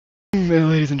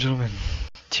Ladies and gentlemen,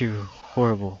 two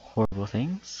horrible, horrible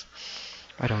things.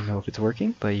 I don't know if it's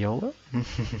working, but YOLO.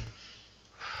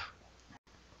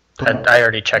 I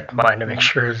already checked mine to make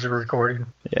sure it's recording.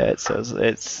 Yeah, it says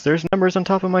there's numbers on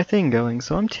top of my thing going,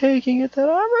 so I'm taking it that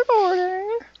I'm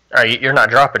recording. You're not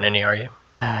dropping any, are you?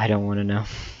 I don't want to know.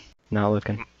 Not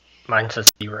looking. Mine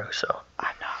says 0, so.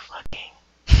 I'm not looking.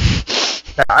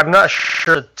 Now, I'm not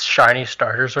sure it's shiny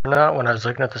starters or not when I was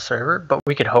looking at the server, but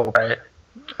we could hope, right?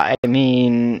 I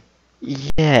mean,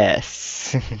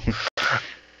 yes.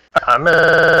 I'm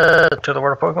to the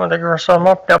world of Pokemon. Thank you for some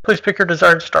up. Now please pick your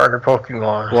desired starter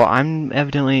Pokemon. Well, I'm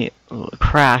evidently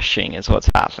crashing is what's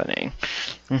happening.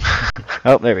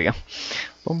 Oh, there we go.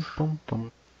 Boom, boom,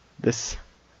 boom. This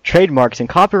trademarks and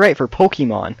copyright for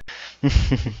Pokemon.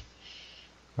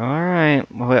 Alright,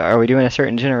 are we doing a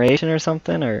certain generation or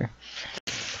something, or?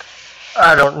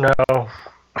 I don't know.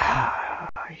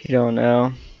 You don't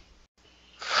know?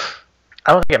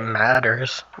 I don't think it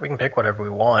matters. We can pick whatever we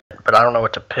want, but I don't know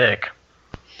what to pick.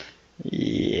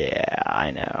 Yeah, I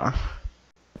know.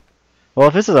 Well,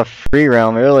 if this is a free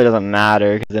realm, it really doesn't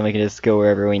matter, because then we can just go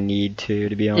wherever we need to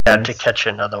be honest. Yeah, to catch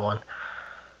another one.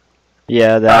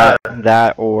 Yeah,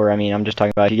 that, or, I mean, I'm just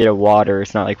talking about if you get a water,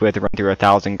 it's not like we have to run through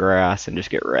 1,000 grass and just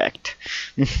get wrecked.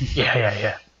 Yeah.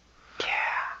 Yeah,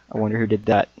 I wonder who did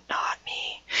that. Not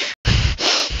me.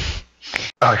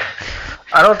 Okay.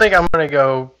 I don't think I'm gonna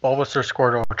go Bulbasaur,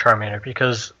 Squirtle, or Charmander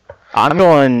because I'm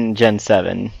going Gen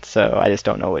 7, so I just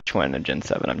don't know which one of Gen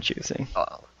 7 I'm choosing.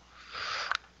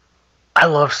 I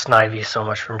love Snivy so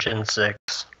much from Gen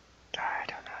 6. I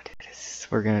don't know, dude.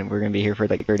 We're gonna be here for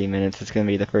like 30 minutes. It's gonna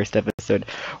be the first episode.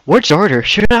 Which order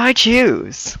should I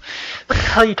choose? What the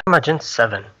hell are you talking about, Gen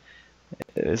 7?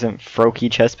 Isn't Froakie,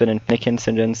 Chespin, and Finnekins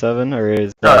in Gen 7, or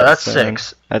is no? That That's 7?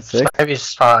 6. That's 6.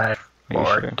 Snivy's 5, Are 4,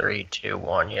 you sure? 3, 2,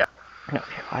 1. Yeah. No,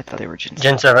 I thought they were Gen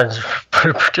 7. Gen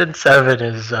 7's Gen 7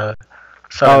 is Sun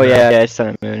Oh and yeah, Moon. yeah, Sun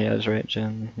and Moon. Yeah, that's right.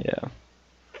 Yeah.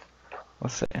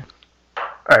 Let's see.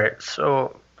 All right,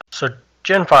 so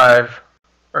Gen 5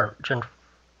 or Gen.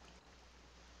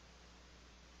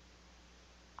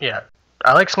 Yeah,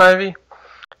 I like Snivy.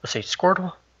 Let's see,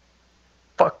 Squirtle.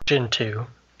 Fuck Gen 2.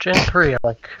 Gen 3, I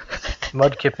like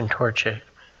Mudkip and Torchic.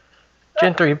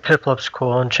 Gen 3, Piplup's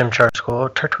cool and Chimchar's cool.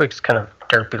 Turtwig's kind of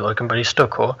derpy looking, but he's still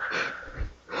cool.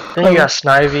 Then you got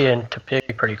Snivy and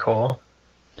Topic, pretty cool.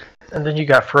 And then you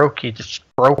got Froakie, just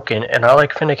broken, and I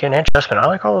like Finnegan and Chespin. I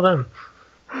like all of them.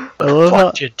 But I love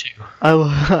fuck Gen 2. I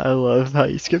love how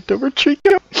you skipped over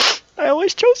Trico. I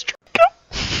always chose Trico.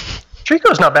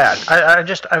 Trico's not bad.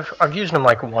 I've used him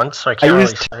like once, so I can't really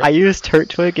say. I used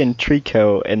Turtwig and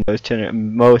Trico in those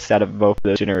most out of both of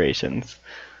those generations.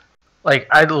 Like,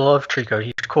 I love Trico,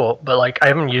 he's cool, but like I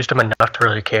haven't used him enough to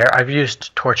really care. I've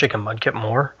used Torchic and Mudkip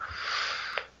more.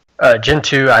 Gen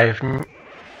 2,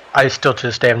 I still to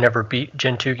this day have never beat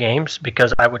Gen 2 games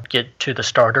because I would get to the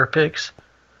starter picks,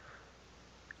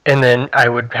 and then I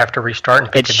would have to restart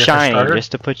and pick It's a different shiny, starter.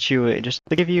 just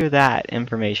to give you that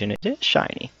information. It is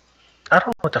shiny. I don't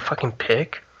know what to fucking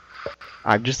pick.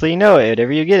 I'm just letting you know,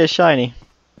 whatever you get is shiny.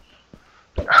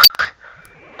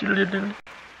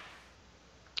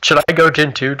 Should I go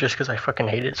Gen 2 just because I fucking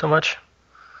hate it so much?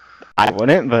 I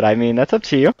wouldn't, but I mean, that's up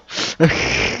to you.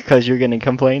 Because you're gonna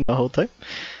complain the whole time.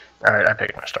 Alright, I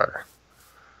picked my starter.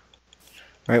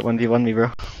 Alright, 1v1 me,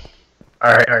 bro.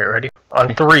 Alright, ready?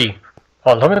 On 3.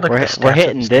 Oh, let me look at the We're stats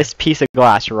hitting of this piece of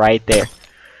glass right there.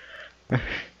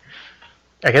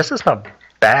 I guess it's not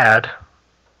bad.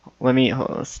 Let me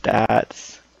hold on,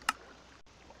 stats.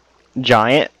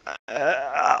 Giant.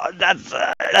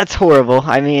 That's horrible.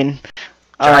 I mean,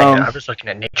 Giant, I was looking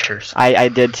at natures. I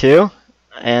did too,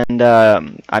 and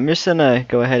I'm just gonna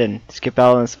go ahead and skip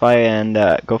out on this fight and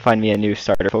go find me a new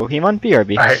starter Pokemon.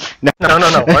 BRB. Alright. No.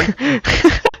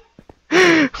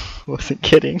 Wasn't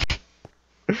kidding.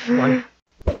 One.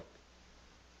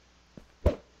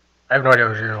 I have no idea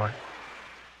what you're doing.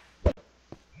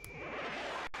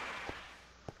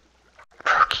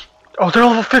 Oh, they're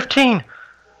level 15!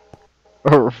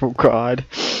 Oh god.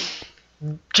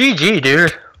 GG,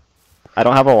 dude. I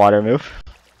don't have a water move.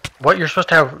 What, you're supposed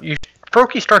to have...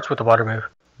 Froakie starts with the water move.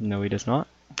 No, he does not.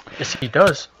 Yes, he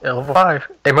does. At level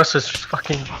 5. They must have just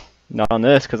fucking... Not on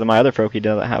this, because my other Froakie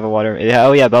doesn't have a water. Yeah,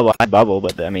 oh yeah, bubble. I bubble,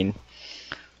 but I mean,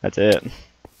 that's it.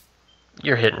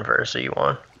 You're hitting first, so you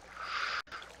won.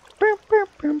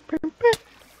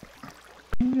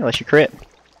 Unless you crit.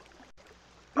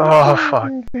 Oh,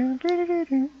 fuck.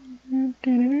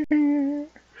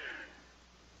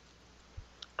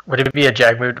 Would it be a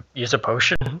jag move to use a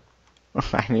potion?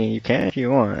 I mean, you can if you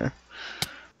want.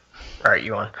 Alright,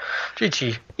 you won.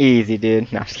 GG. Easy,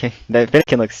 dude. No, I'm just kidding. That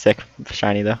Finnegan looks sick,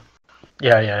 shiny though.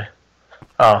 Yeah.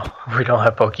 Oh, we don't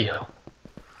have Pokey-Heal.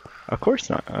 Of course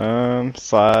not.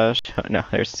 Slash. No,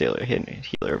 there's Sailor hidden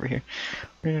healer over here.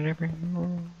 To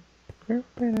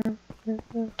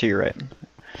your right.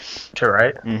 To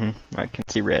right? I can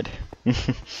see red.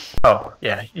 Oh,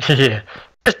 yeah. Yeah.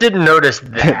 Just didn't notice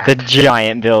that. The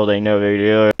giant building, no big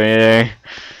deal.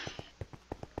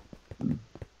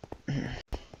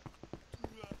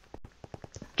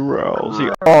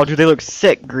 Bro, oh, dude, they look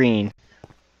sick green.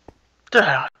 Dude,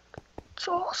 it's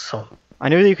awesome. I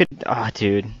knew that you could. Ah, oh,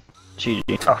 dude.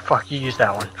 GG. Oh, fuck, you used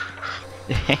that one.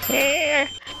 Hey,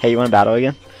 you want to battle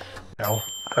again? No,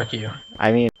 fuck you.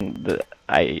 I mean, look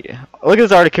at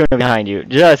this Articuno behind you.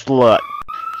 Just look.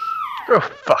 Go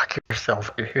fuck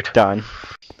yourself, dude. Done.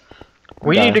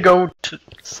 We Done. need to go to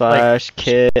slash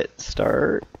kit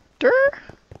starter.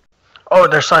 Oh,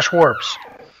 there's slash warps.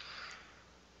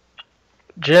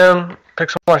 Gym,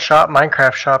 Pixel One shop,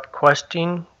 Minecraft shop,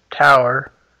 questing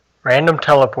tower, random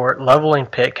teleport, leveling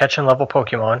pit, catch and level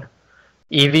Pokemon,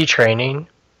 EV training,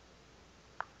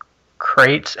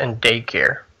 crates, and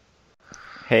daycare.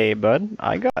 Hey, bud,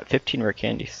 I got 15 rare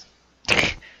candies.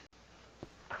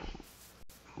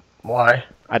 Why?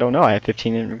 I don't know. I have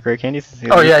 15 rare candies.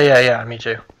 Oh yeah. Me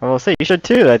too. Well, say you should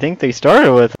too. I think they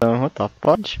started with them. What the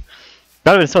fudge?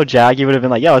 That would have been so jag. You would have been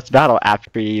like, "Yeah, let's battle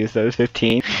after you use those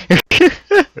 15."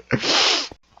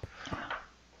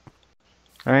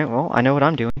 All right. Well, I know what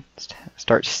I'm doing.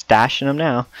 Start stashing them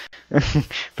now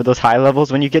for those high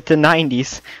levels when you get to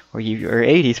 90s or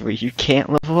 80s where you can't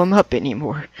level them up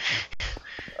anymore.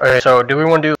 Alright, so do we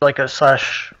want to do like a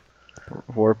slash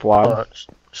warp wild?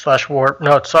 Slash warp.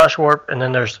 No, it's slash warp, and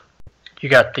then you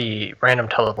got the random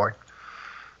teleport.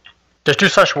 Just do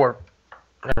slash warp.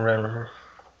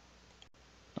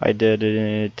 I did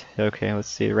it. Okay, let's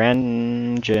see.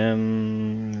 Random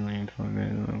gym,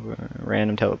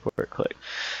 random teleport. Click.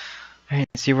 Alright,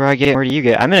 see where I get. Where do you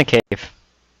get? I'm in a cave.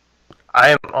 I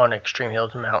am on Extreme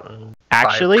Hills Mountain.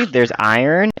 Actually, there's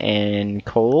iron and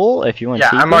coal. If you want. Yeah,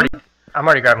 I'm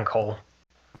already grabbing coal.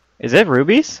 Is it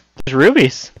rubies? There's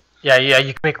rubies. Yeah.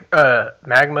 You can make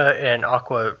magma and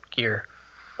aqua gear.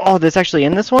 Oh, that's actually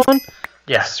in this one?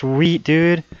 Yeah. Sweet,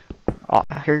 dude. Oh,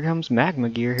 here comes magma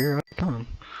gear. Here I come.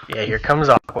 Yeah, here comes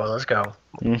aqua. Let's go.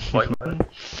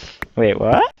 Wait,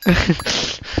 what?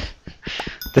 Does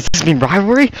this mean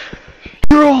rivalry?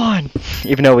 You're on!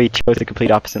 Even though we chose the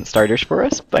complete opposite starters for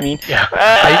us, I mean... Yeah.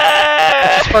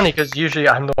 It's just funny, because usually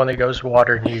I'm the one that goes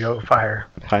water and you go fire.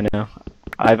 I know.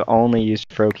 I've only used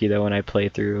Froakie, though, when I play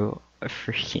through a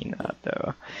freaking that,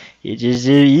 though. It's just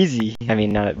so easy. I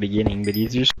mean, not at the beginning, but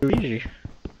it's just so easy.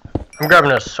 I'm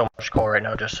grabbing us so much coal right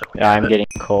now, just so. Yeah, I'm getting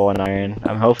coal and iron.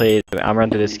 I'm run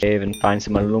through this cave and find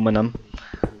some aluminum.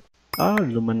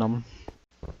 Aluminum.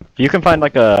 If you can find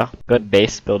like a good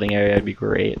base building area, it'd be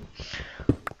great.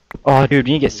 Oh, dude,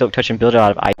 we need to get Silk Touch and build it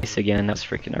out of ice again. That's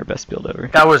freaking our best build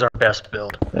ever. That was our best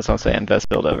build. That's what I'm saying. Best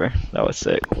build ever. That was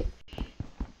sick.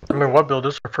 I mean, what build?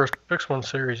 This is our first Pixel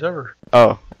series ever.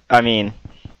 Oh, I mean,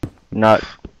 not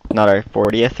our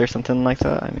 40th or something like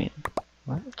that. I mean.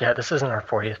 What? Yeah, this isn't our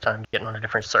 40th time getting on a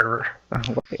different server.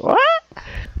 Wait, what?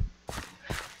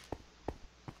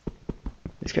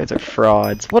 These guys are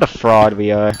frauds. What a fraud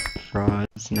we are.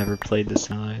 Frauds. Never played this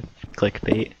side.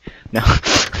 Clickbait. No.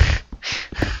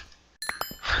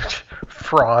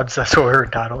 Frauds, that's what we were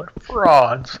entitled.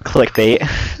 Frauds. Clickbait.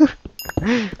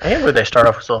 I can't believe they start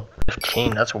off with level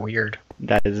 15. That's weird.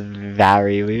 That is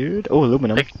very weird. Oh,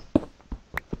 aluminum.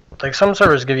 Like some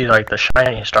servers give you like the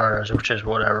shiny stars, which is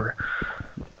whatever.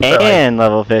 And like,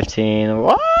 level 15.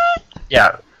 What?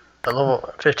 Yeah, the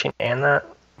level 15 and that.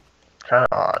 Kind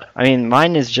of odd. I mean,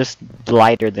 mine is just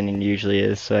lighter than it usually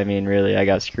is. So I mean, really, I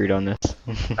got screwed on this.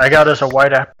 I got us a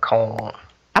white apple.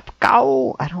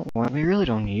 Apple. I don't want. We really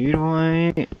don't need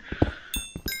one.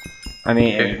 I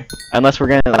mean, unless we're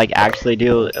gonna like actually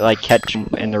do like catch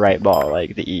in the right ball,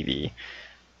 like the Eevee.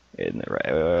 In the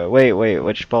right. Wait,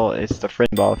 which ball? It's the friend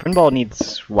ball. Friend ball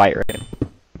needs white, right?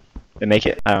 To make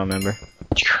it. I don't remember.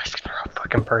 You guys are a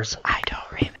fucking person. I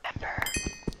don't remember.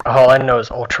 All I know is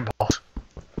Ultra Balls.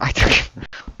 I took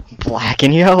black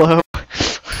and yellow.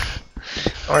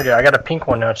 Oh yeah, I got a pink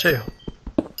one now too.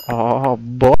 Oh,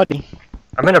 buddy.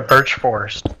 I'm in a birch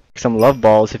forest. Some love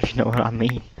balls, if you know what I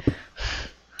mean.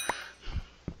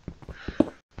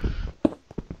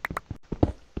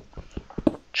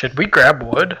 Should we grab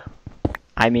wood?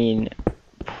 I mean,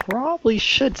 probably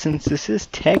should, since this is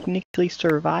technically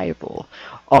survival.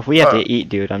 Oh, if we have to eat,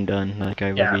 dude, I'm done. Like,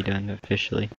 I will be done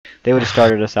officially. They would have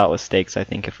started us out with steaks, I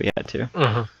think, if we had to.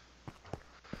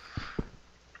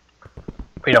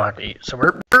 We don't have to eat, so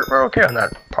we're okay on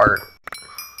that part.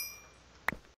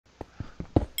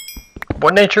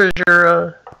 What nature is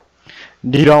your,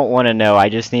 You don't want to know. I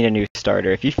just need a new starter.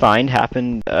 If you find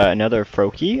another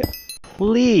Froakie,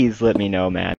 please let me know,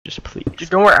 man. Just please.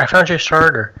 Dude, don't worry, I found your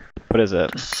starter. What is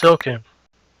it? Silken.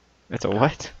 It's a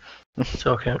what?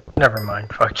 Silken. Never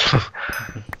mind, fuck you.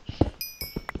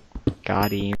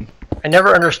 Got him. I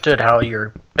never understood how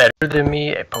you're better than me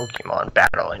at Pokemon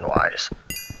battling wise.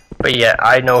 But yeah,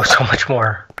 I know so much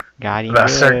more Got him about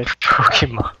good. certain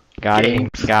Pokemon. Got him.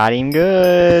 Got him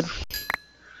good.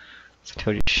 So I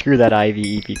told you, screw that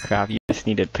IV crap. You just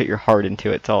need to put your heart into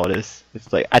it. That's all it is.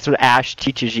 It's like that's what Ash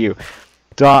teaches you.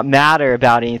 Don't matter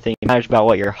about anything. It matters about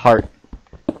what your heart.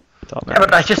 Yeah,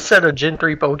 but I just said a Gen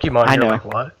 3 Pokemon. I know. You're like,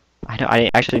 what? I know. I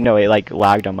didn't actually know it like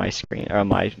lagged on my screen or on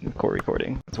my core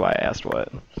recording. That's why I asked what.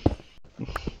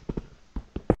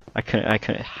 I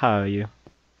couldn't. How are you?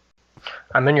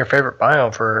 I'm in your favorite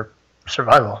biome for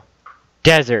survival.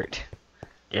 Desert.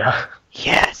 Yeah.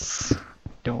 Yes.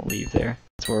 Don't leave there.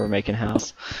 That's where we're making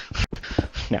house.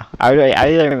 No,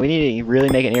 we need to really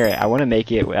make it near it. I want to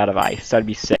make it out of ice. That'd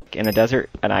be sick. In the desert,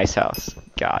 an ice house.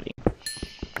 Got him.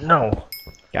 No.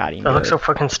 Got him. That looks so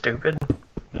fucking stupid.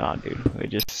 Nah, dude. We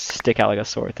just stick out like a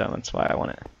sore thumb. That's why I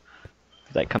want it.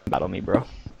 Like, come battle me, bro.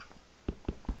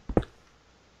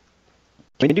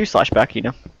 We can do slashback, you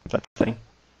know. That's the thing.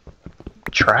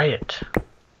 Try it.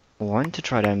 I want to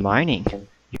try that mining.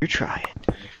 You try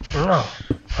it. No.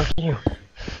 Fuck you.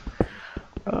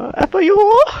 Apple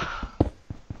you.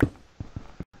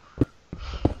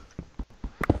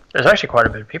 There's actually quite a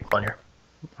bit of people in here.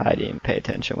 I didn't pay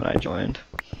attention when I joined.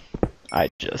 I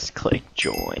just clicked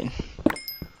join.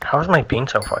 How is my bean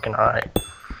so fucking high?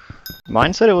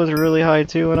 Mine said it was really high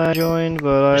too when I joined,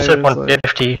 but You I said was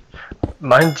 150. Like...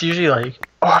 Mine's usually like,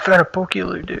 oh, I found a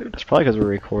Pokéloo, dude. It's probably because we're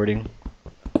recording.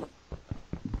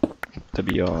 To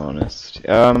be honest.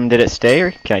 Did it stay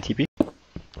or can I TP?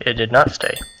 It did not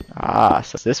stay. Ah,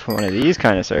 so it's this one of these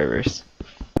kind of servers.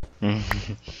 Watch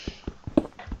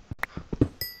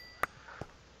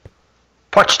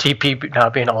TP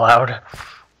not being allowed.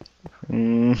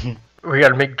 We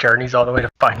gotta make journeys all the way to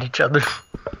find each other.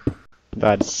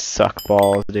 That'd suck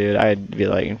balls, dude. I'd be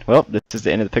like, well, this is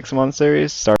the end of the Pixelmon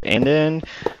series. Start and end.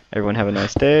 Everyone have a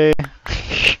nice day.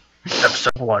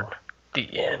 Episode 1.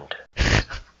 The end.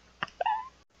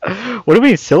 What do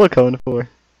we need silicone for?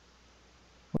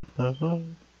 What the fuck?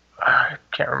 I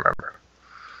can't remember.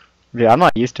 Yeah, I'm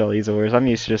not used to all these ores. I'm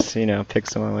used to just, you know,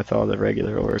 Pixelmon with all the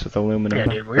regular ores with aluminum. Yeah,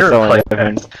 dude, we That's were the only playing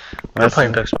difference. We were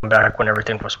playing Pixelmon back when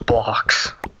everything was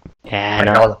blocks. Yeah,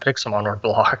 Like all the Pixelmon were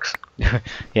blocks.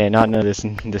 yeah, not none of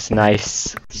this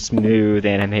nice, smooth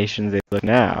animations they look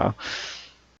now.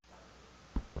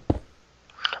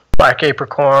 Black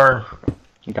Apricorn.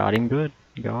 Got him good.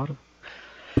 Got him.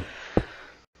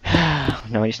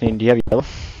 Now we just need. Do you have yellow?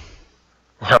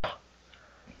 No.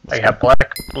 I got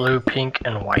black, blue, pink,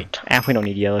 and white. Ah, we don't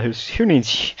need yellow. Who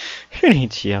needs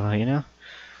yellow? You know.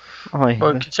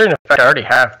 Well, considering the fact I already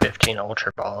have 15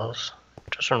 Ultra Balls,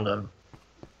 just from the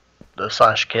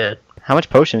Slash kit. How much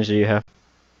potions do you have?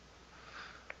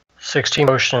 16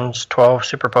 potions, 12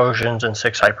 super potions, and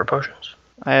 6 hyper potions.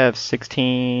 I have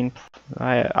 16.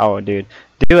 Oh, dude.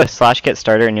 Do a Slash kit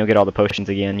starter and you'll get all the potions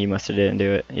again. You must have didn't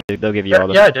do it. They'll give you all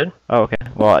the. Yeah, I did. Oh, okay.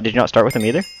 Well, did you not start with them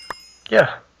either?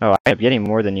 Yeah. Oh, I am getting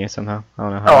more than you somehow. I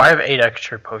don't know how. Oh, I have 8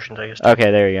 extra potions, I guess. Okay,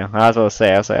 there you go. I was about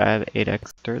to say, I have 8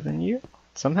 extra than you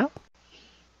somehow.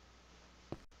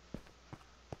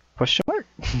 Question mark.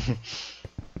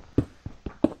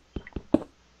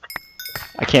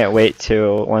 I can't wait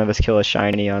till one of us kill a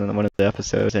shiny on one of the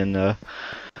episodes and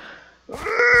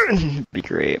be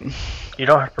great. You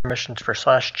don't have permissions for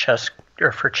slash chess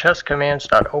or for chess commands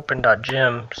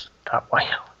 .open.gems.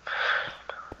 .wow.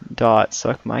 Dot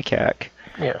suck my cack.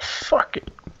 Yeah, fuck it.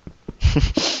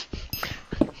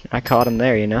 I caught him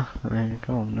there, you know. I mean,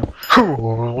 come on, no.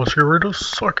 Oh, let's get ready to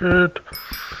suck it.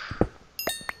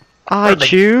 I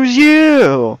choose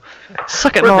you.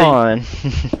 Suck it on.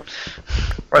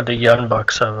 Or the young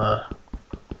bucks of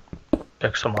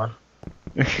Pixelmon.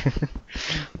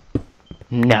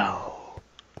 No.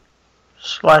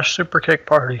 Slash super kick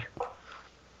party.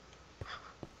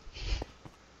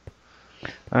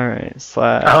 Alright,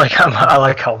 slash. I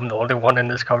like how I'm the only one in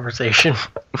this conversation.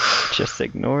 Just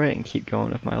ignore it and keep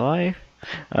going with my life.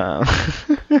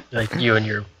 Like you and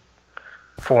your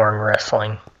foreign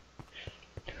wrestling.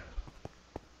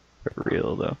 For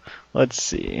real though. Let's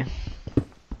see.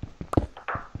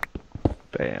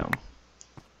 Bam.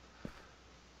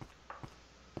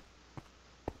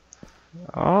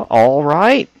 Oh,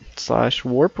 alright. Slash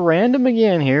warp random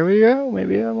again. Here we go.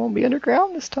 Maybe I won't be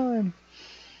underground this time.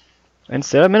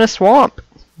 Instead I'm in a swamp.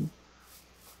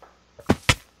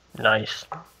 Nice.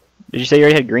 Did you say you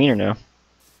already had green or no?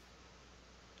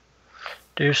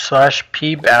 Do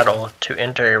 /P battle to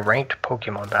enter a ranked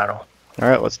Pokemon battle.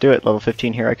 Alright, let's do it. Level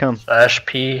 15, here I come.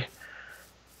 /P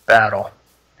battle.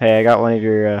 Hey, I got one of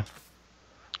your,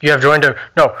 You have joined a...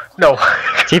 No, no.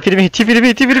 TP to me, TP to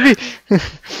me, TP to me!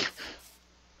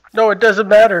 No, it doesn't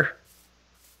matter.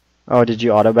 Oh, did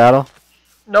you auto battle?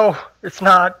 No, it's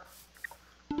not.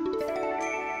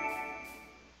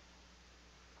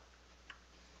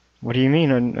 What do you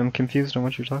mean? I'm confused on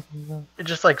what you're talking about. It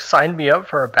just like signed me up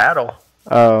for a battle.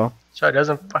 Oh. So it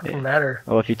doesn't fucking matter.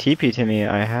 Well, if you TP to me,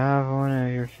 I have one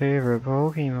of your favorite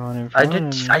Pokemon in front of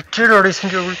me. I did already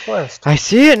send you a request. I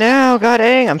see it now! God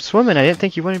dang, I'm swimming. I didn't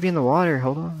think you wanted to be in the water.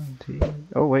 Hold on.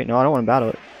 Oh, wait, no, I don't want to battle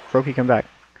it. Froakie, come back.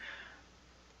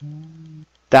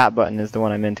 That button is the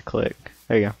one I meant to click.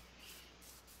 There you go.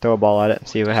 Throw a ball at it and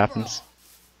see what happens.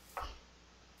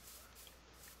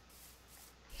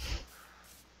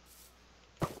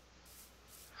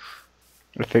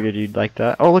 I figured you'd like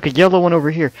that. Oh, look, a yellow one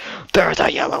over here. There's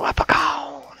a yellow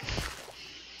Epicone!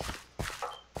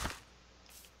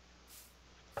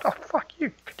 Oh, fuck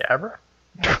you, Cadabra.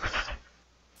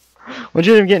 What'd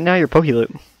you end up getting now? Your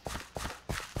Pokeloop.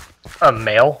 A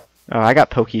male? Oh, I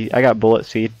got Bullet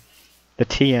Seed. The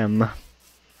TM.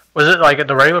 Was it like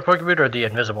the regular Pokemon or the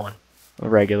invisible one?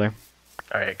 Regular.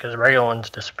 Alright, because the regular ones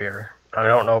disappear. I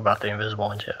don't know about the invisible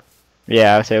ones yet.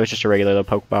 Yeah, I would say it was just a regular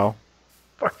little Pokeball.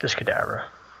 Fuck this Cadabra.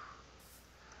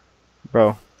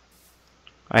 Bro,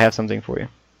 I have something for you.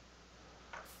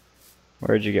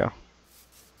 Where'd you go?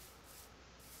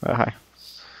 Oh, hi.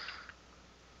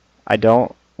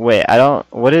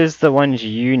 What is the ones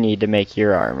you need to make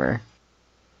your armor?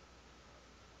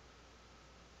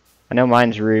 I know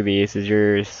mine's rubies. Is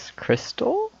yours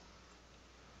crystal?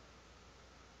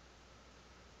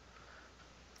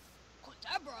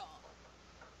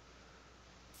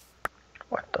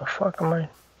 What the fuck am I?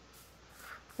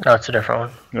 No, it's a different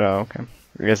one. Oh, okay.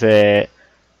 We're gonna say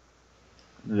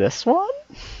this one?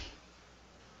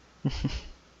 I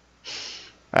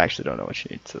actually don't know what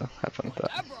you need, so have fun with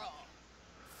that.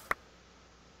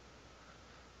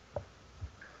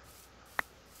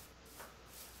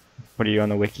 What are you on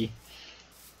the wiki?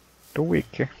 The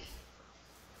wiki.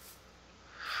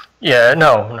 Yeah,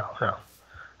 no. I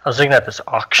was looking at this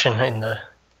auction in the...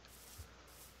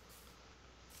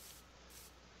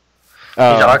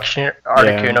 He's auctioning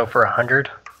Articuno for 100.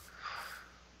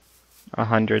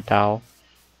 100 thou.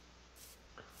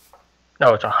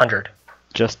 No, it's 100.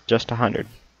 Just 100.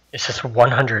 It says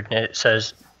 100, and it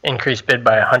says increase bid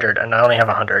by 100, and I only have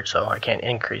 100, so I can't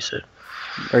increase it.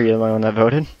 Are you the only one that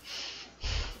voted?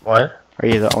 What? Are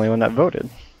you the only one that voted?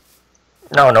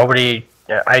 No, nobody.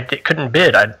 Couldn't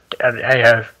bid. I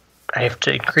have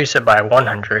to increase it by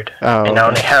 100, and I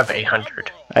only have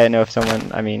 800. I didn't know if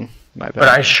someone. I mean, my bad. But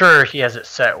I'm sure he has it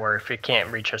set where if it can't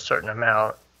reach a certain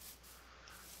amount.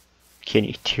 Can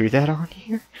you do that on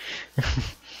here?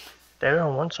 They're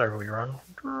on one server we run.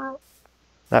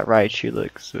 That Raichu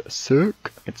looks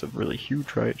sick. It's a really huge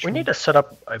Raichu. We need to set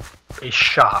up a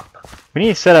shop. We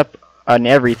need to set up on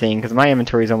everything because my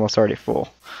inventory is almost already full.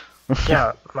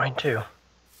 Yeah, mine too.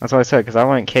 That's what I said because I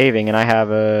went caving and I have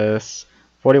a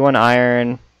 41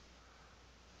 iron.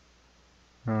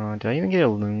 Oh, did I even get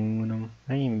aluminum?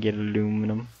 I didn't even get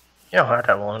aluminum. You don't have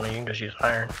to have aluminum. You can just use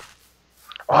iron.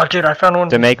 Oh, dude, I found one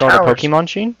to make all towers. the Pokemon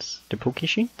sheets. The Poke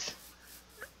sheets.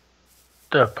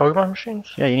 The Pokemon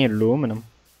machines? Yeah, you need aluminum.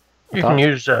 You can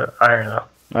use iron though.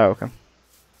 Oh, okay.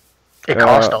 It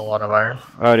costs a lot of iron.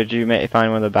 Oh, did you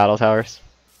find one of the battle towers?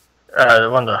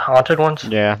 One of the haunted ones?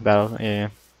 Yeah, battle. Yeah.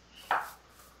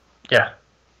 Yeah.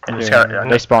 And Yeah, it's got,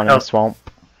 they spawn in the swamp.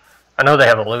 I know they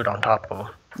have a loot on top of them.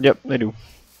 Yep, they do.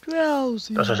 Does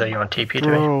it say you want TP to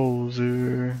me?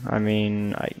 Browser. I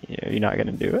mean, you're not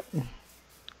gonna do it.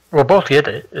 We'll both get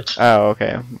it. It's. Oh,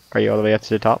 okay. Are you all the way up to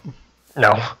the top?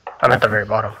 No, I'm at the very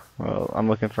bottom. Well, I'm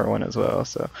looking for one as well,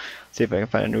 so see if I can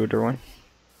find a newer one.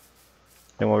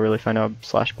 Then we'll really find out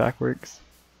how /pack works.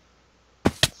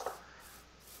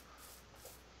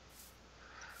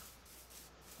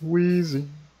 Wheezy.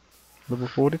 Level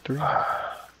 43.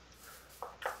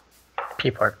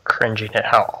 People are cringing at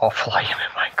how awful I am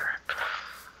in Minecraft.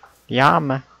 Yeah,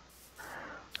 man.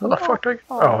 How the fuck do I...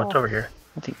 Oh, it's over here.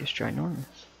 I think it's ginormous.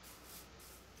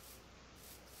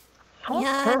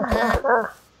 Yeah.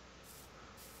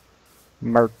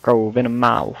 Mirko in a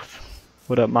mouth.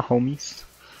 What up, my homies?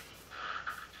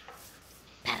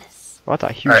 Oh, that's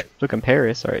a huge looking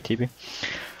Paris. Alright, TB.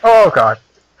 Oh god.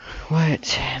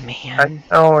 What, man?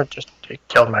 It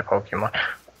killed my Pokemon.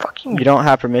 Fucking. You don't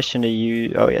have permission to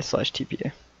use. Oh, yeah, /TP.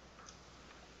 I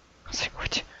was like,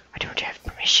 what? I don't have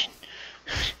permission.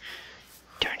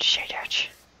 Don't appreciate it.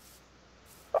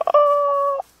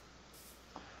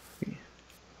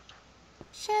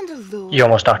 Chandelure. You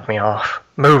almost knocked me off.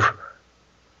 Move.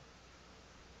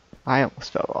 I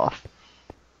almost fell off.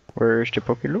 Where's the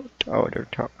Poké loot? Oh, they're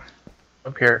top.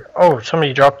 Up here. Oh,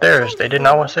 somebody dropped theirs. They did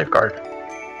not want safeguard.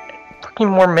 Fucking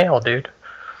more mail, dude.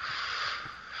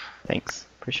 Thanks.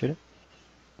 Appreciate it.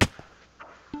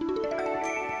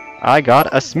 I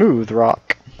got a smooth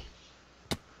rock.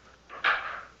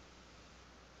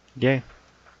 Yay.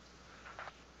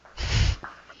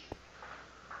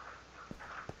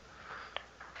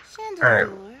 Alright.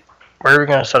 Chandelure. Where are we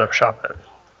gonna set up shop at?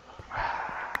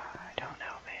 I don't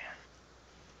know,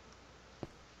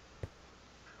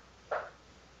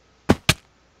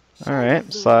 man.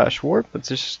 Alright, slash warp. Let's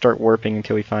just start warping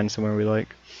until we find somewhere we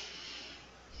like.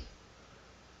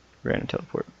 Random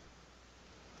teleport.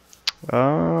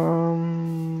 Oh,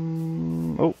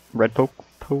 red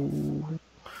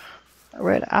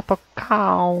red apple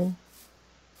cow.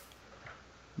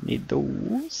 Need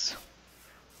those.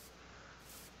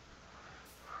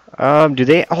 Do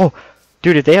they? Oh,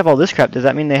 dude, if they have all this crap, does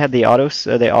that mean they had the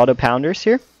auto pounders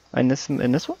here in this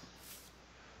one?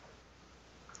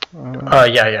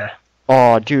 Yeah.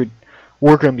 Oh, dude,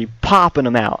 we're gonna be popping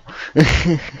them out.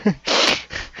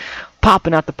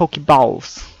 Popping out the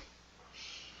Pokeballs.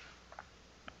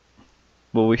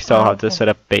 Well, we still have to set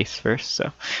up base first, so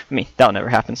I mean that'll never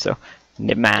happen. So,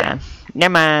 never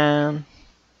mind.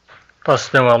 Plus,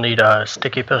 then we'll need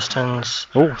sticky pistons,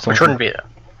 Oh, which wouldn't be that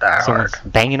hard. someone's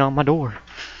banging on my door.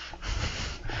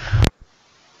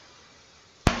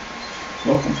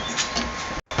 Welcome.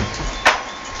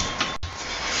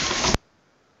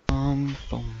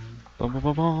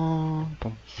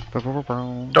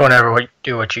 Don't ever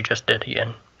do what you just did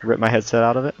again. Rip my headset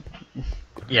out of it.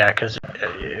 Yeah, because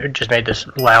it just made this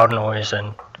loud noise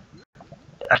and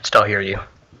I'd still hear you.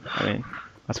 I mean,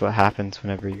 that's what happens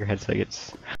whenever your headset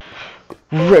gets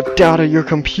ripped out of your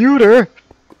computer.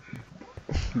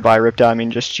 By ripped out, I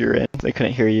mean just your end. They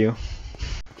couldn't hear you.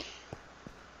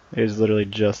 It was literally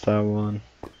just that one.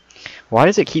 Why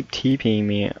does it keep TPing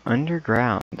me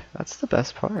underground? That's the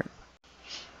best part.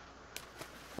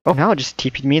 Oh, now it just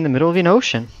TP'd me in the middle of an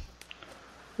ocean.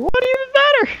 What even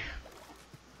better?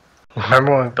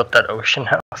 Remember when we built that ocean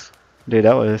house? Dude,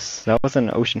 that wasn't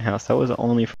an ocean house. That was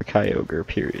only for Kyogre,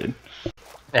 period.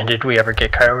 And did we ever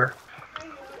get Kyogre?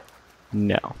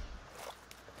 No.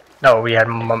 No, we had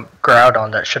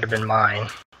Groudon that should have been mine.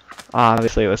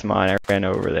 Obviously it was mine. I ran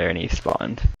over there and he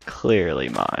spawned. Clearly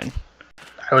mine.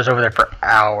 I was over there for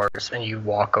hours and you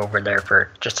walk over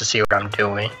there just to see what I'm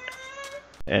doing.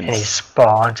 And he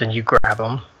spawns and you grab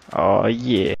him. Oh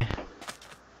yeah.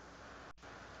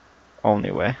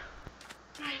 Only way.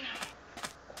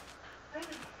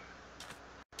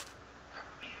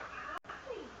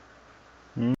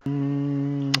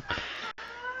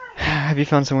 Have you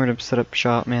found somewhere to set up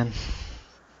shop, man?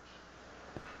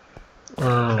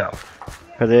 No.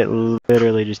 Because it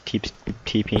literally just keeps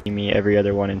TPing me every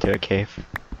other one into a cave.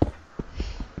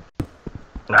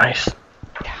 Nice.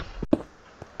 Yeah.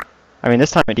 I mean,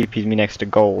 this time it TP'd me next to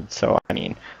gold, so I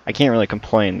mean, I can't really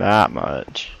complain that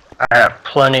much. I have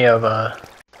plenty of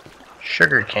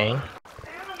sugar cane.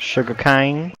 Sugar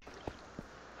cane.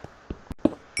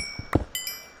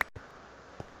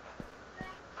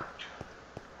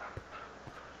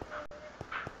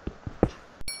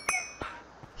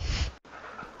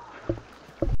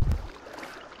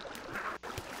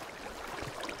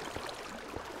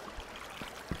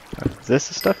 Is this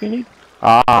the stuff you need?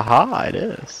 Aha, it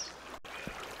is.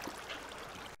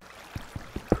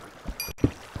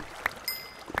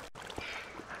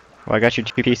 Well, I got your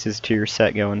 2 pieces to your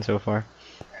set going so far.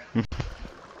 I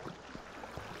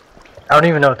don't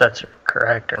even know if that's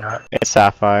correct or not. It's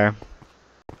sapphire.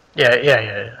 Yeah.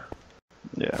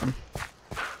 Yeah.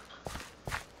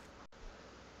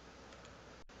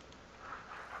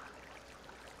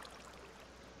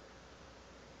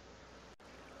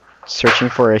 Searching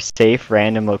for a safe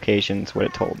random location is what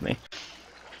it told me.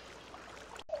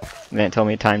 And then it told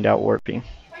me it timed out warping.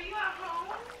 Are you at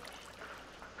home?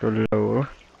 Hello.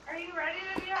 Are you ready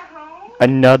to be at home?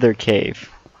 Another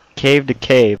cave. Cave to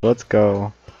cave. Let's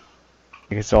go.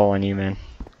 It's all on you, man.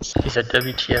 He said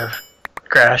WTF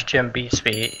Grass Gym beats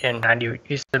me in 90.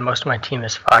 He said most of my team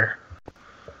is fire.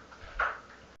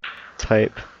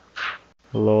 Type.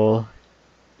 Lol.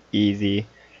 Easy.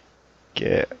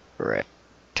 Get wrecked.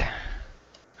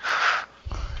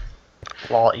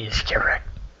 Lol is get wrecked.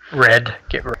 Red,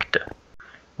 get wrecked.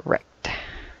 Wrecked.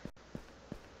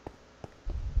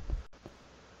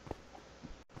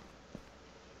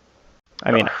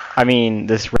 I mean,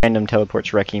 this random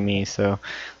teleport's wrecking me, so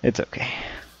it's okay.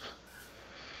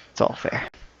 It's all fair.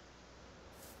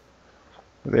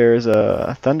 There's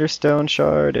a Thunderstone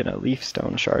shard and a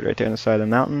Leafstone shard right there on the side of the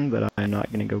mountain, but I'm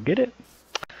not going to go get it.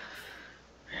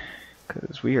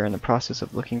 Because we are in the process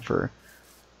of looking for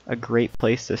a great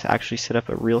place to actually set up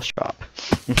a real shop.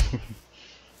 And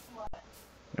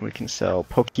we can sell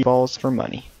Pokeballs for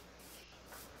money.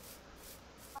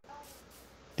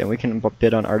 Then we can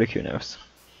bid on Articunos.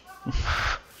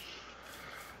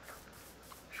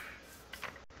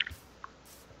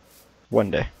 One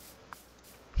day.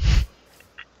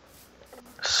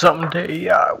 Someday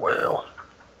I will.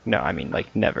 No, I mean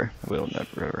like never. It will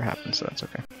never ever happen, so that's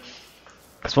okay.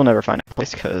 Because we'll never find a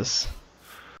place, because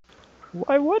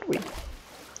why would we? Is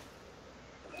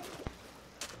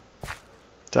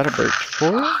that a birch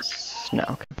forest? No,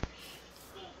 okay.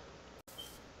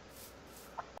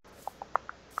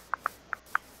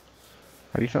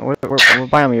 Have you found, what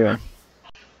biome are you in?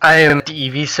 I am at the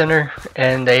EV Center,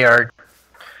 and they are,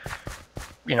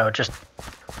 you know, just,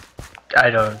 I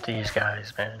don't, these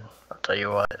guys, man, I'll tell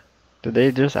you what. Did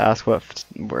they just ask where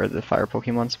the fire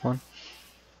Pokemon spawn?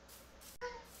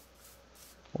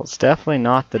 Well, it's definitely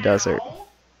not the desert.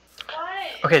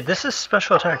 Okay, this is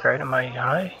special attack, right? Am I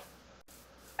high?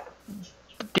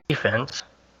 Defense.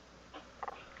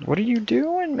 What are you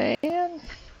doing, man?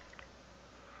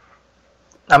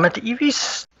 I'm at the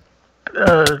EV's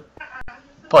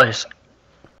place.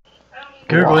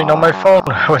 Googling on my phone.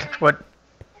 what?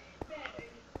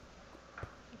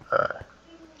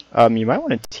 You might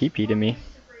want to TP to me.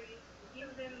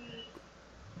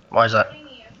 Why is that?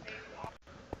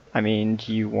 I mean,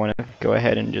 do you want to go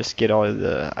ahead and just get all of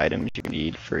the items you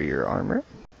need for your armor?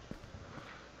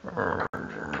 Do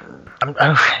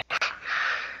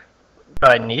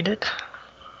I need it?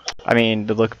 I mean,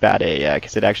 to look bad, yeah,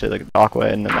 because it actually looks Aqua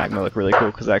and the Magma look really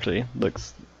cool because it actually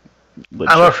looks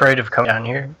legit. I'm afraid of coming down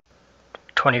here.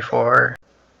 24,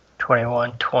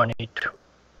 21, 20.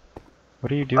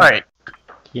 What are you doing? Alright,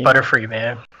 Yeah. Butterfree,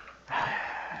 man.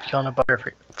 Killing a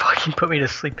Butterfree. Fucking put me to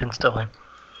sleep instantly.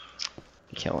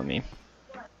 You're killing me.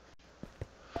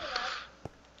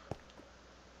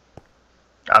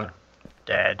 I'm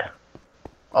dead.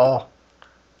 Oh.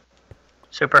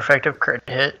 Super effective crit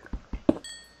hit.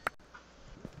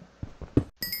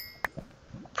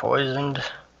 Poisoned.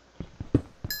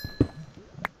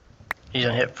 He's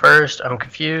gonna hit first. I'm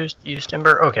confused. Use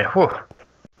Timber. Okay, whew.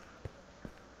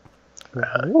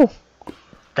 Ooh.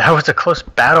 That was a close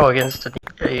battle against a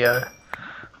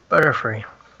Butterfree.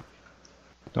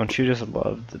 Don't you just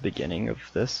love the beginning of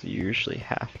this? You usually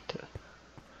have to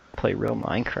play real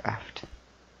Minecraft.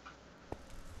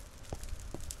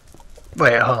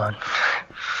 Wait, hold on.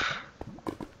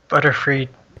 Butterfree.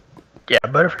 Yeah,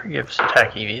 Butterfree gives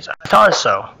attack EVs. I thought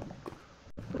so.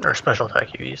 Or special attack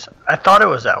EVs. I thought it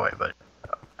was that way, but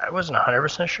I wasn't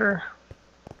 100% sure.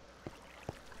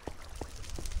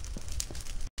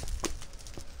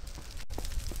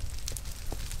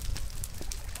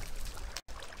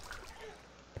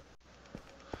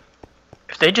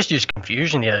 If they just used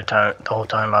confusion the whole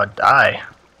time, I'd die.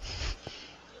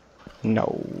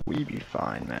 No, we'd be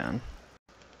fine, man.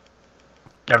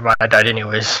 Never mind, I died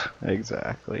anyways.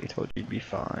 Exactly, told you you'd be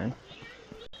fine.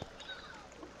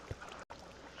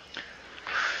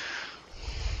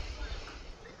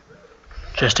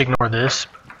 Just ignore this.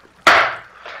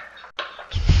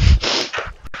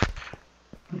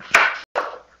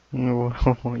 You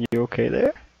okay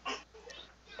there?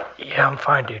 Yeah, I'm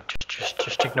fine, dude.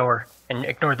 Just ignore. And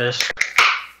ignore this.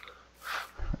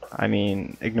 I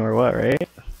mean, ignore what, right?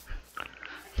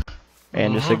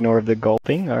 And just ignore the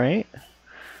gulping, alright?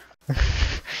 What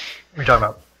are you talking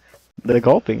about? The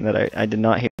gulping that I did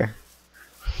not hear.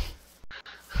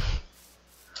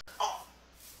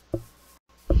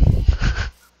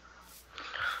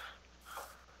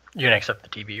 You gonna accept the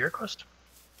TB request?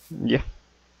 Yeah.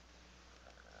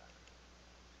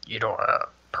 You don't have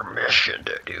permission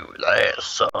to do that,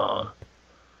 son.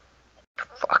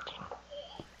 Fucking.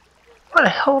 Why the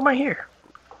hell am I here?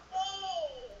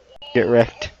 Get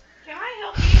wrecked. Can I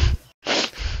help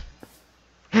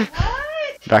you?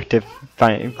 What? Back to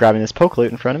grabbing this poke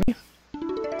loot in front of me.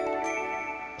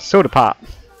 Soda pop.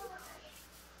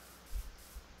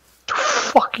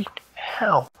 Fucking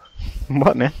hell.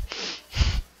 What, man?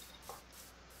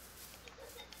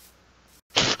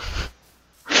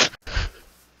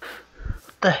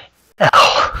 The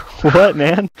hell? What,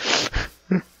 man?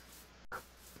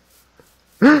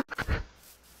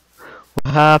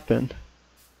 What happened?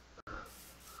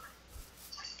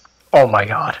 Oh my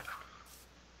god.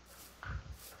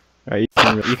 Alright,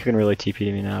 you can really TP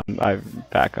to me now. I'm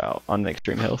back out on the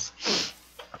extreme hills.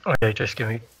 Okay, just give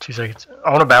me 2 seconds. I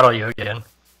want to battle you again.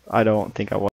 I don't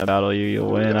think I want to battle you.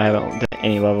 You'll win. I haven't done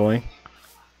any leveling.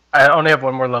 I only have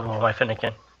one more level of my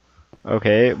Finnegan.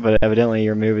 Okay, but evidently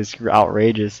your move is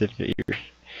outrageous if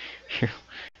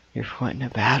you're wanting to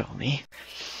battle me.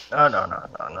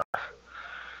 No.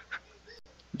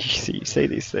 You say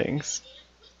these things.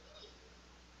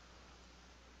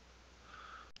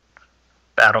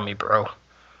 Battle me, bro.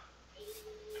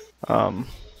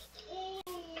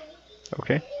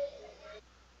 Okay.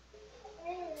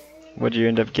 What'd you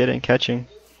end up catching?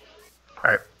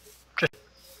 Alright. Just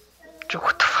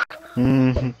what the fuck?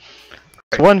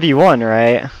 It's 1v1,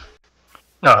 right?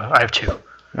 No, I have 2.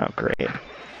 Oh, great.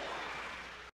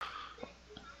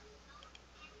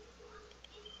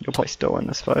 You'll probably still win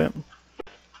this fight.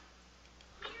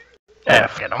 Yeah,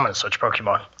 forget it, I'm gonna switch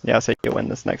Pokemon. Yeah, so you'll win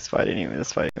this next fight anyway.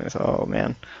 This fight is, oh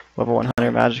man. Level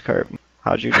 100 Magikarp.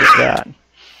 How'd you do that?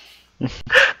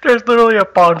 There's literally a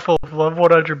pond full of level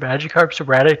 100 Magikarps,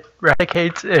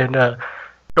 Raticates, and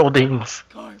Goldines.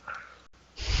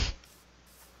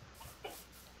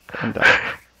 I'm done.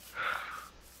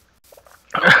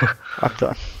 I'm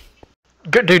done.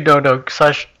 Good dude, no.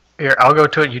 Slash, here, I'll go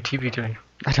to it, you TP to me.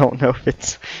 I don't know if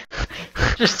it's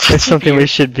Just it's something we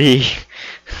should be.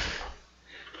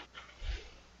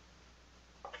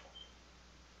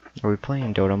 Are we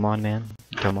playing Dodomon, man?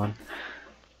 Domon?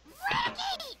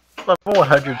 Level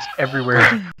 100s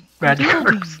everywhere.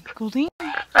 Magikarps. Goldine.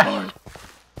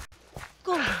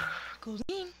 Goldine.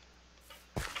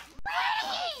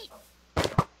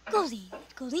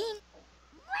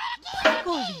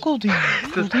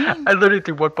 Goldine. I literally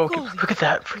threw one Pokemon. Look at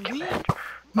that freaking match.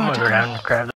 I'm gonna go down and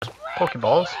grab those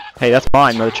Pokeballs. Hey, that's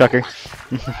mine, mother chucker.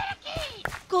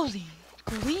 Goldine.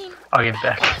 I'll give it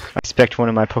back. I expect one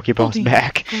of my Pokeballs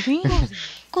back.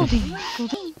 Goldine.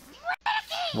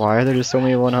 Why are there just so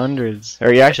many 100s?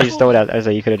 Or you actually just throw it at, as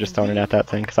you could have just thrown it at that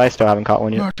thing, because I still haven't caught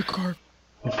one yet.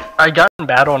 I got in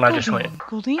battle and I just went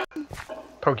Goldine.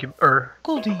 Ultra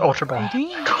Ball.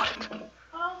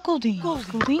 Goldine.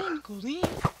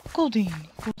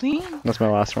 That's my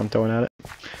last one throwing at it.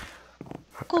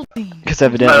 Goldine. Because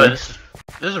evidently...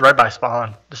 This is right by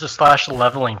spawn. This is slash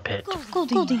leveling pit.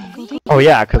 Goldine. Oh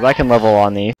yeah, because I can level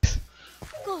on these.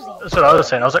 That's what I was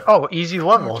saying. I was like, oh, easy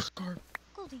levels.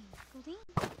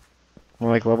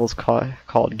 More like levels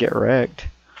called Get Wrecked.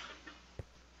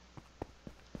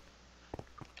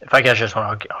 If I catch this one,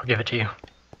 I'll give it to you.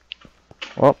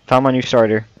 Well, found my new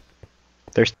starter.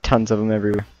 There's tons of them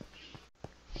everywhere.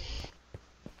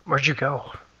 Where'd you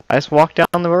go? I just walked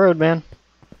down the road, man.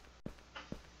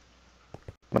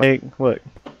 Like, look.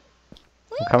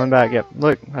 I'm coming back. Yep,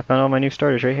 look. I found all my new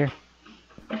starters right here.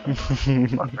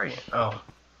 What are you? Oh.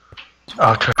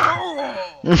 Oh,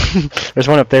 There's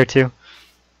one up there too.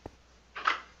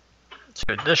 let's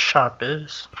see what this shop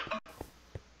is.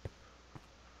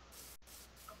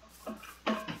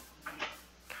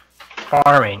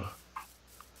 Farming.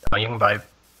 Oh, you can buy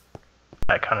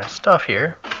that kind of stuff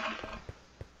here.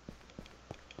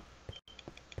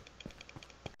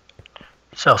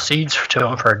 Sell seeds to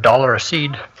them for $1 a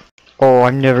seed. Oh,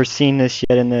 I've never seen this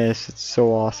yet in this. It's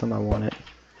so awesome. I want it.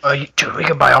 Oh, dude, we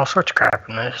can buy all sorts of crap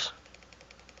in this.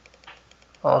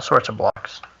 All sorts of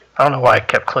blocks. I don't know why I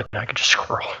kept clicking. I could just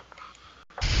scroll.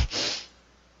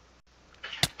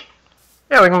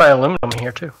 Yeah, we can buy aluminum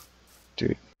here too.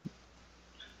 Dude.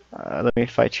 Let me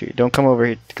fight you. Don't come over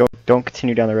here. Don't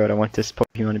continue down the road. I want this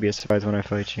Pokemon to be a surprise when I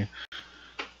fight you.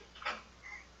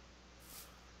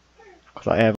 Cause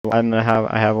I have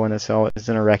one that's always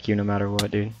gonna wreck you no matter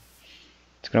what, dude.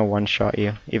 It's gonna one-shot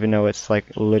you, even though it's like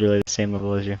literally the same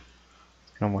level as you.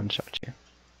 It's gonna one-shot you.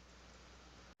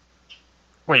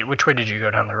 Wait, which way did you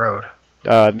go down the road?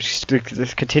 Just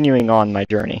continuing on my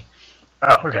journey.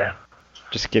 Oh, okay.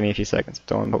 Just give me a few seconds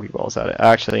throwing Pokeballs at it.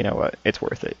 Actually, you know what? It's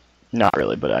worth it. Not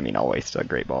really, but I mean, I'll waste a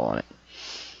Great Ball on it.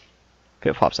 If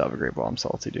it pops out of a Great Ball, I'm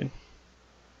salty, dude.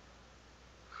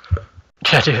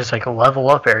 Yeah, dude, it's like a level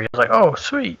up area. It's like, oh,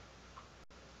 sweet.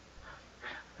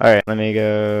 Alright, let me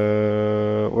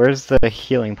go... Where's the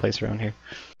healing place around here?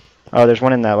 Oh, there's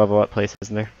one in that level up place,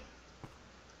 isn't there?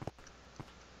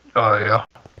 Oh, yeah.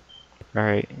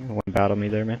 Alright, you wanna battle me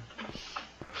there, man?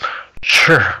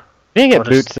 Sure. You didn't get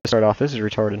boots to start off, this is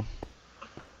retarded.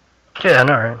 Yeah, I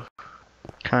know, right?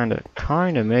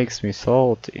 Kinda makes me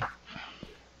salty.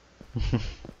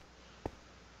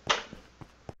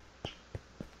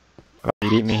 Oh, you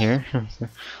beat me here?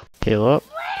 Heal up.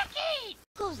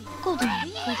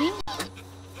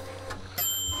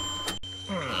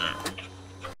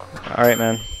 Alright,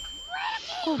 man.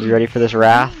 You ready for this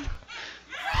wrath?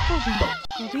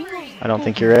 I don't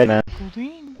think you're ready, man.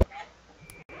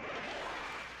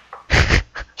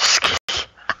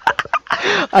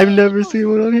 I've never seen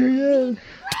one on here yet.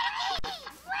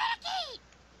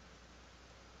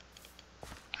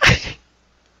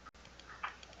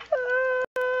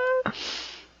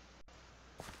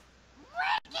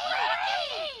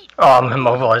 Oh, I'm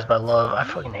immobilized by love. I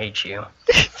fucking hate you.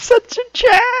 Such a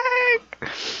jack!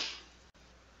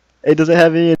 It doesn't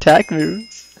have any attack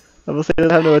moves. I will say it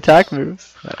doesn't have no attack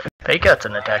moves. Fake out's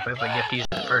an attack move, but you have to use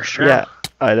it first turn. Yeah,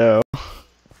 I know.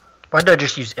 Why did I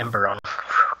just use Ember on?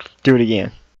 Do it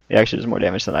again. It actually does more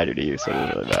damage than I do to you, so it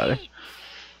doesn't really matter.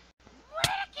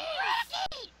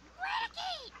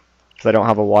 Because I don't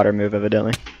have a water move,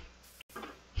 evidently.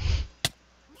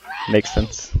 Makes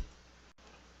sense.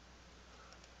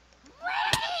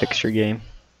 Fix your game.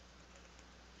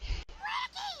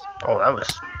 Oh, that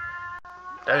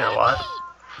did a lot.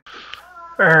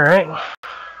 Alright.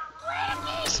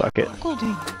 Suck it.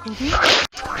 Goldie, Goldie,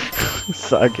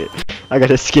 Suck it. I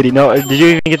got a skitty. No, did you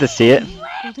even get to see it?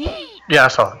 Goldie, Yeah, I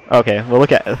saw it. Okay, well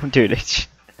look at dude, it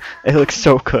looks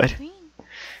so good.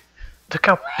 Look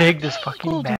how big this fucking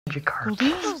Goldie, magic card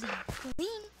Goldie, is.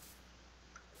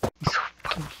 It's so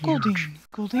fucking Goldie, huge.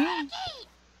 Goldie,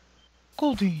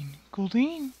 Goldie,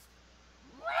 Goldie,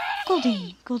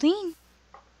 Goldie, Goldie,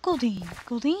 Goldie,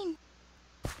 Goldie,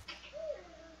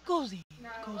 Goldie,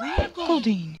 Goldie,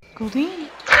 Goldie, Goldie,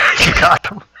 You got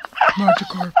him.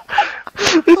 Magikarp,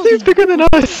 This thing's bigger than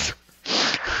us.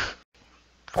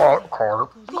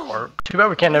 Carp. Too bad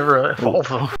we can't ever evolve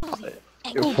them.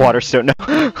 Water stone. No,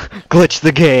 glitch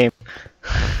the game.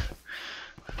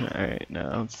 All right,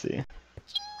 now let's see.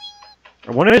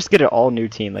 I want to just get an all new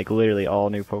team, like literally all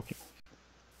new Pokemon.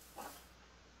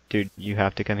 Dude, you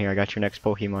have to come here. I got your next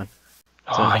Pokemon.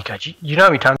 Oh my god, you know how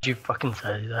many times you fucking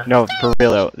said that? No, for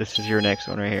real though. This is your next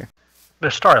one right here. The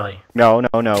Starly. No.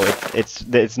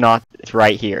 It's not. It's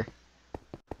right here.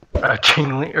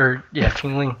 Tingling, or, yeah,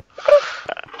 Tingling.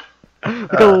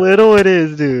 Look how little it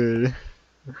is, dude.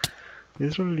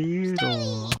 It's so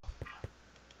little.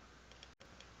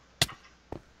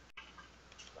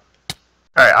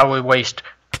 Alright, I would waste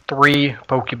 3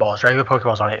 Pokeballs, regular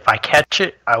Pokeballs on it. If I catch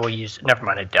it, I will use. Never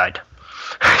mind, it died.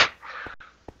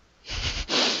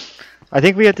 I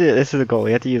think we have to. This is the goal.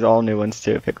 We have to use all new ones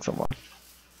to pick someone.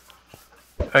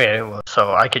 Okay, well,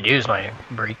 so I could use my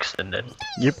Breaks and then.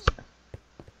 Yep.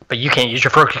 But you can't use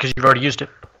your Froakie because you've already used it,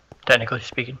 technically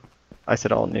speaking. I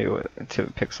said all new to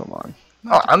pick someone.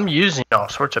 Oh, I'm using all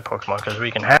sorts of Pokemon because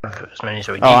we can have as many as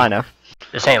we need. Oh, I know.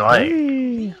 This ain't like.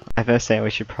 I've been saying we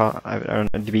should probably. I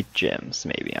don't know, to beat gyms,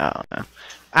 maybe. I don't know.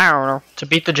 I don't know. To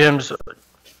beat the gyms,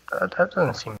 that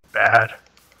doesn't seem bad.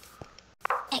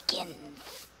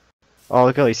 Oh,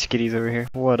 look at all these skitties over here.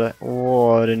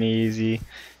 What an easy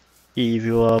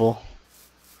level.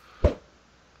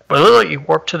 Will it let you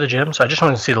warp to the gyms? I just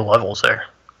want to see the levels there.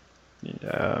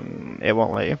 It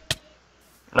won't let you.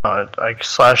 No, like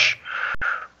slash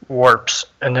warps,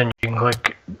 and then you can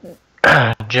click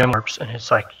gym warps, and it's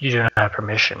like you do not have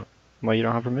permission. Well, you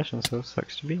don't have permission, so it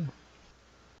sucks to be.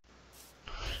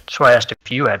 That's why I asked if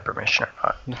you had permission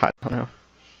or not. I don't know.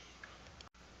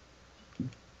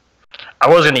 I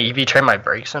was gonna EV train my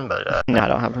brakes in, but No, I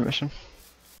don't have permission.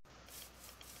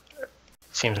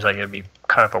 it seems like it'd be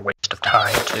kind of a waste of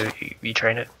time to EV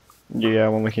train it. Yeah,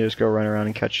 when we can just go run around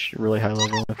and catch really high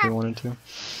level if we wanted to.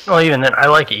 Well, even then, I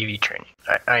like EV training.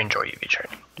 I enjoy EV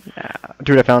training. Yeah.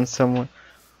 Dude, I found someone.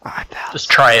 Oh, I found Just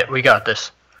try it. We got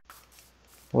this.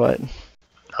 What?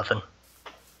 Nothing.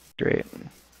 Great.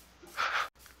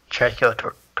 Try to kill a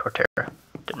Torterra.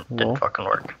 Well. Didn't fucking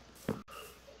work.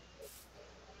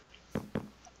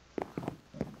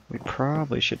 We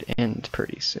probably should end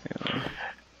pretty soon.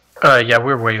 Yeah,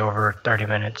 we're way over 30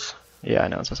 minutes. Yeah, I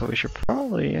know, so we should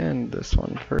probably end this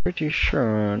one pretty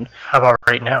soon. How about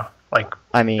right now? Like,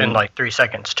 I mean, in like 3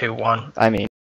 seconds, 2, 1. I mean,